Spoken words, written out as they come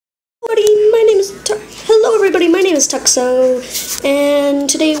Hello everybody, my name is Tuxo, and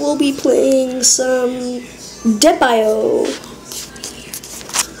today we'll be playing some Diep.iooooo.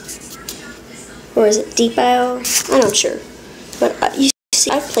 Or is it Diep.iooooo? I'm not sure. But you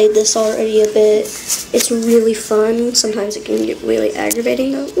see, I've played this already a bit. It's really fun. Sometimes it can get really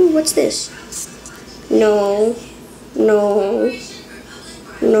aggravating though. Ooh, what's this? No. No.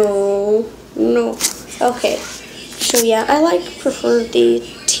 No. No. Okay. So yeah, I prefer the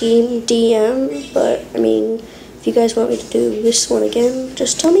Team DM, but I mean, if you guys want me to do this one again,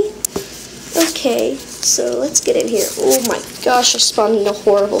 just tell me. Okay, so let's get in here. Oh my gosh, I spawned in a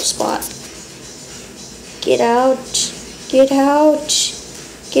horrible spot. Get out. Get out.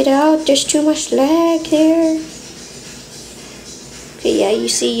 Get out. There's too much lag there. Okay, yeah, you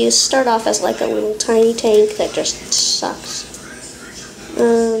see, you start off as like a little tiny tank that just sucks.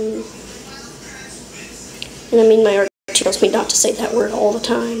 And I mean, my art tells me not to say that word all the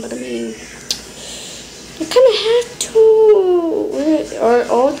time, but I mean, I kind of have to. Where are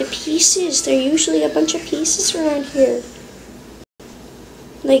all the pieces? There are usually a bunch of pieces around here.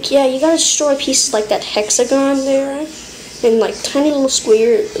 Like, yeah, you gotta destroy pieces like that hexagon there, and like tiny little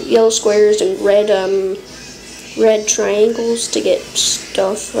yellow squares and red triangles to get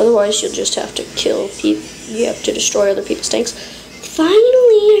stuff. Otherwise, you'll just have to kill people. You have to destroy other people's tanks.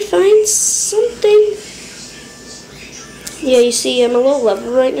 Finally, I find something. Yeah, you see, I'm a low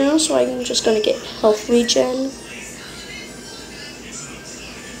level right now, so I'm just gonna get health regen.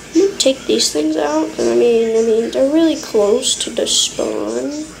 I'm gonna take these things out, and I mean, they're really close to the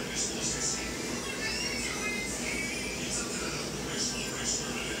spawn.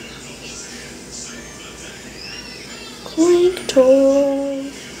 Clank toy.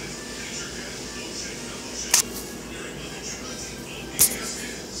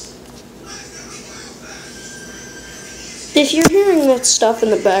 If you're hearing that stuff in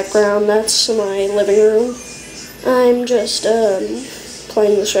the background, that's my living room. I'm just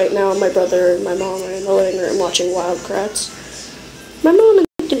playing this right now, and my brother and my mom are in the living room watching Wildcrats. My mom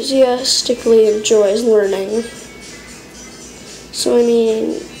enthusiastically enjoys learning, so I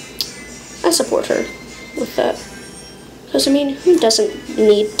mean, I support her with that. Because I mean, who doesn't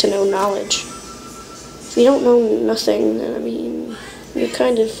need to know knowledge? If you don't know nothing, then I mean, you're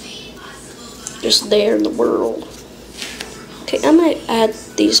kind of just there in the world. Okay, I might add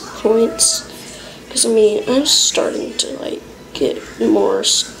these points, because I mean, I'm starting to like get more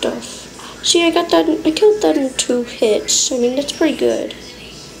stuff. See, I killed that in 2 hits. I mean, that's pretty good.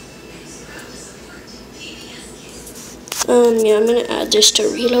 Yeah, I'm gonna add this to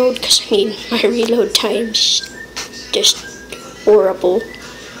reload, because I mean, my reload time's just horrible.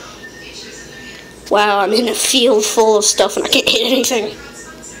 Wow, I'm in a field full of stuff and I can't hit anything.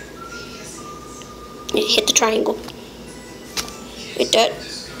 Hit the triangle. Hit that.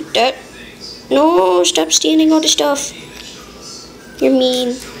 Hit that. No, stop stealing all the stuff. You're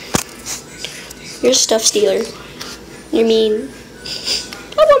mean. You're a stuff stealer. You're mean.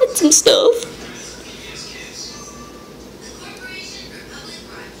 I wanted some stuff.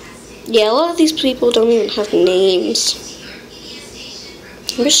 Yeah, a lot of these people don't even have names.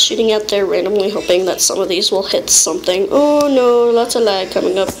 I'm just shooting out there randomly hoping that some of these will hit something. Oh no, lots of lag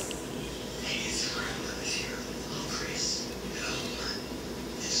coming up.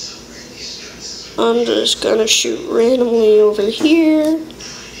 I'm just gonna shoot randomly over here.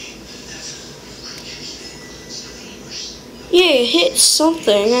 Yeah, it hit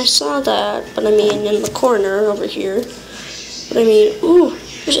something. I saw that. But I mean, in the corner over here. But I mean, ooh,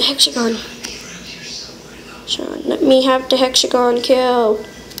 there's a hexagon. So let me have the hexagon kill.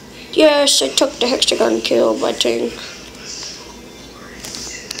 Yes, I took the hexagon kill by tank.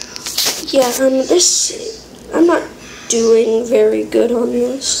 Yeah, I'm not doing very good on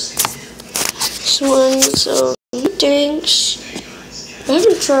this one, so thanks. I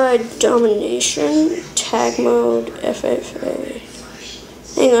haven't tried domination, tag mode, FFA.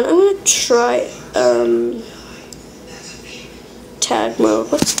 Hang on, I'm gonna try tag mode.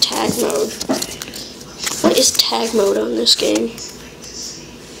 What's tag mode? What is tag mode on this game?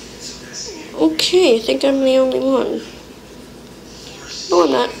 Okay, I think I'm the only one. No,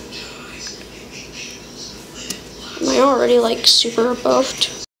 I'm not. Am I already like super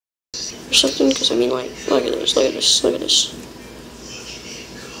buffed or something? Because I mean, like, look at this, look at this, look at this.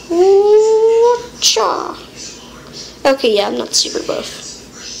 Ooh-cha. Okay, yeah, I'm not super buff.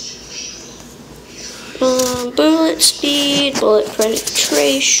 Bullet speed, bullet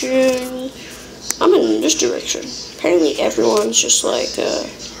penetration. I'm in this direction. Apparently everyone's just like,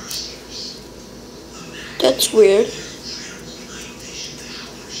 that's weird.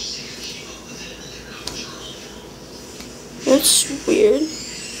 That's weird.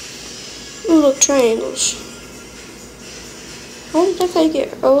 Ooh, look, triangles. How did that guy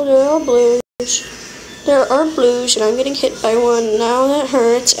get? Oh, they're all blues. There are blues, and I'm getting hit by one. Now that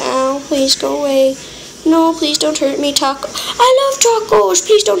hurts. Ow, please go away. No, please don't hurt me, Taco. I love tacos.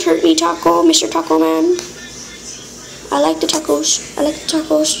 Please don't hurt me, Taco, Mr. Taco Man. I like the tacos. I like the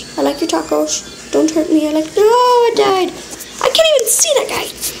tacos. I like your tacos. Don't hurt me. I like. No, I died. I can't even see that guy.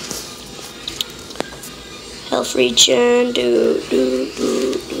 Health regen.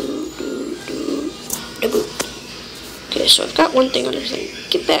 Okay, so I've got one thing on this thing.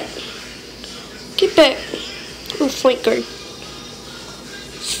 Get back. Get back. Ooh, flank guard.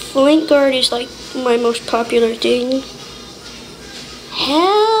 Flank guard is like my most popular thing.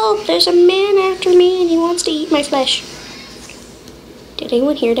 Help! There's a man after me and he wants to eat my flesh. Did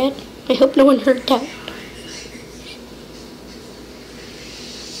anyone hear that? I hope no one heard that.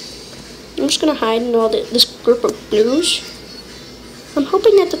 I'm just gonna hide in all this group of blues. I'm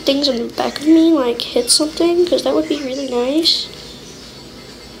hoping that the things in the back of me like hit something, because that would be really nice.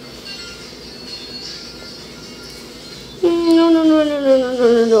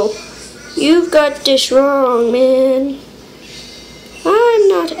 No. You've got this wrong, man. I'm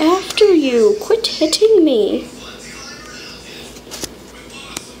not after you. Quit hitting me.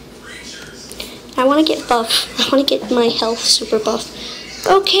 I want to get buff. I want to get my health super buff.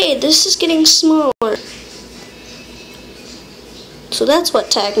 Okay, this is getting smaller. So that's what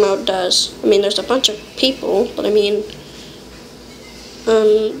tag mode does. I mean, there's a bunch of people, but I mean,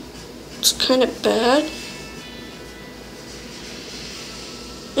 it's kind of bad.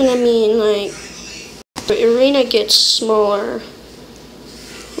 And I mean, like, the arena gets smaller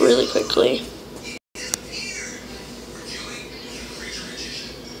really quickly.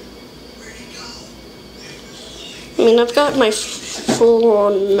 I mean, I've got my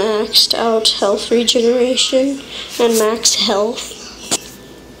full-on maxed out health regeneration and max health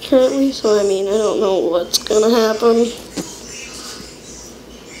currently, so I mean, I don't know what's gonna happen.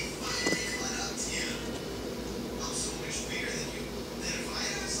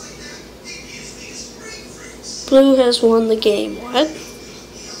 Blue has won the game. What?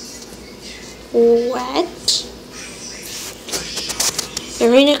 What?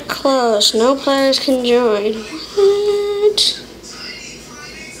 Arena closed. No players can join. What?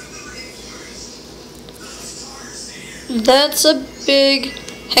 That's a big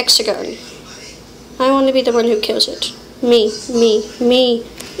hexagon. I want to be the one who kills it. Me.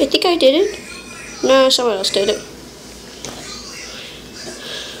 I think I did it. No, someone else did it.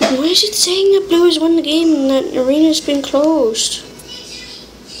 Why is it saying that blue has won the game and that arena's been closed?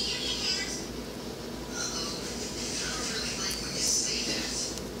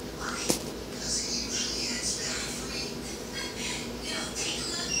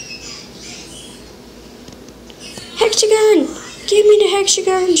 Hexagon! Give me the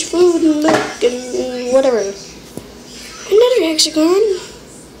hexagons, food and milk and whatever. Another hexagon?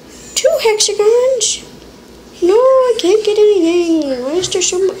 2 hexagons? No, I can't get anything. Why is there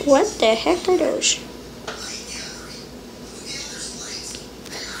so much? What the heck are those?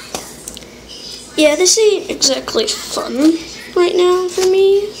 Yeah, this ain't exactly fun right now for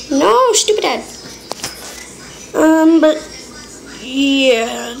me. No, stupid ad. But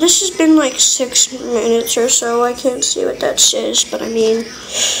yeah, this has been like 6 minutes or so. I can't see what that says, but I mean,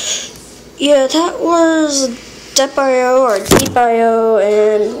 yeah, that was Diep.iooooo or Diep.iooooo,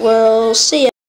 and we'll see ya.